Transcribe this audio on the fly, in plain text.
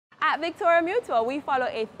At Victoria Mutual, we follow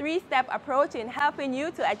a three-step approach in helping you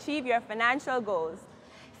to achieve your financial goals.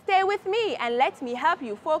 Stay with me and let me help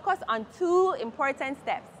you focus on two important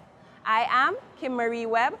steps. I am Kim Marie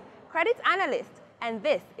Webb, Credit Analyst, and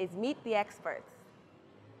this is Meet the Experts.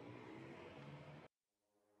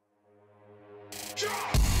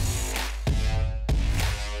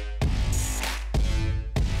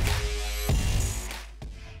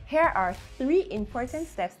 Here are three important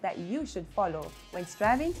steps that you should follow when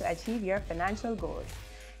striving to achieve your financial goals.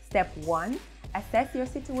 Step 1, assess your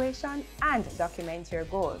situation and document your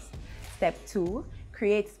goals. Step 2,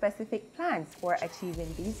 create specific plans for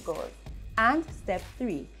achieving these goals. And Step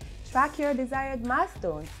 3, track your desired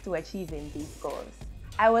milestones to achieving these goals.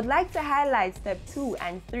 I would like to highlight Step 2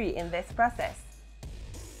 and 3 in this process.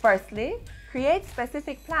 Firstly, create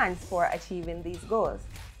specific plans for achieving these goals.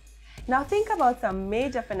 Now think about some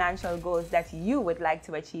major financial goals that you would like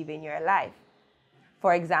to achieve in your life.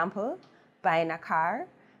 For example, buying a car,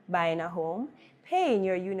 buying a home, paying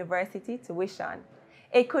your university tuition.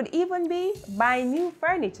 It could even be buying new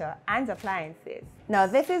furniture and appliances. Now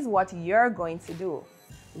this is what you're going to do.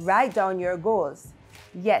 Write down your goals.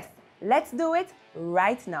 Yes, let's do it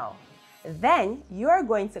right now. Then you're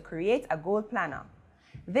going to create a goal planner.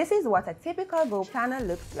 This is what a typical goal planner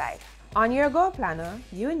looks like. On your goal planner,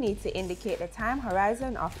 you need to indicate the time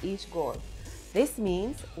horizon of each goal. This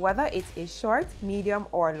means whether it is short, medium,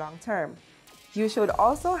 or long term. You should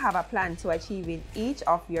also have a plan to achieving each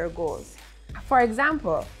of your goals. For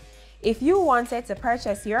example, if you wanted to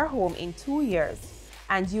purchase your home in 2 years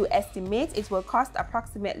and you estimate it will cost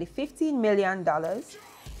approximately $15 million,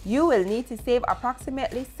 you will need to save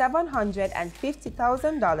approximately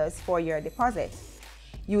 $750,000 for your deposit.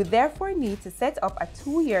 You therefore need to set up a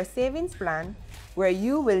 2-year savings plan where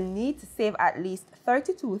you will need to save at least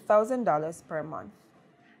 $32,000 per month.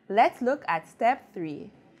 Let's look at Step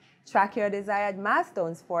 3. Track your desired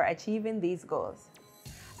milestones for achieving these goals.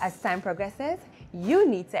 As time progresses, you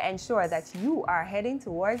need to ensure that you are heading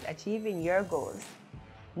towards achieving your goals.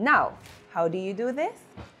 Now, how do you do this?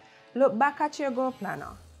 Look back at your goal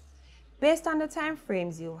planner. Based on the time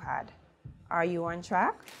frames you had, are you on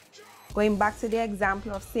track? Going back to the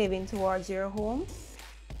example of saving towards your home,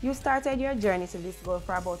 you started your journey to this goal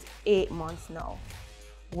for about 8 months now.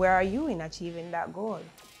 Where are you in achieving that goal?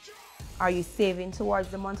 Are you saving towards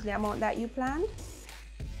the monthly amount that you planned?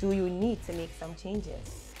 Do you need to make some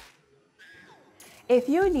changes? If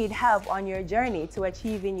you need help on your journey to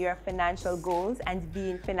achieving your financial goals and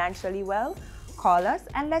being financially well, call us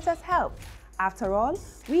and let us help. After all,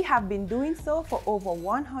 we have been doing so for over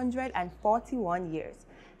 141 years.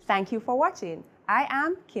 Thank you for watching. I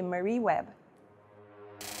am Kim Marie Webb.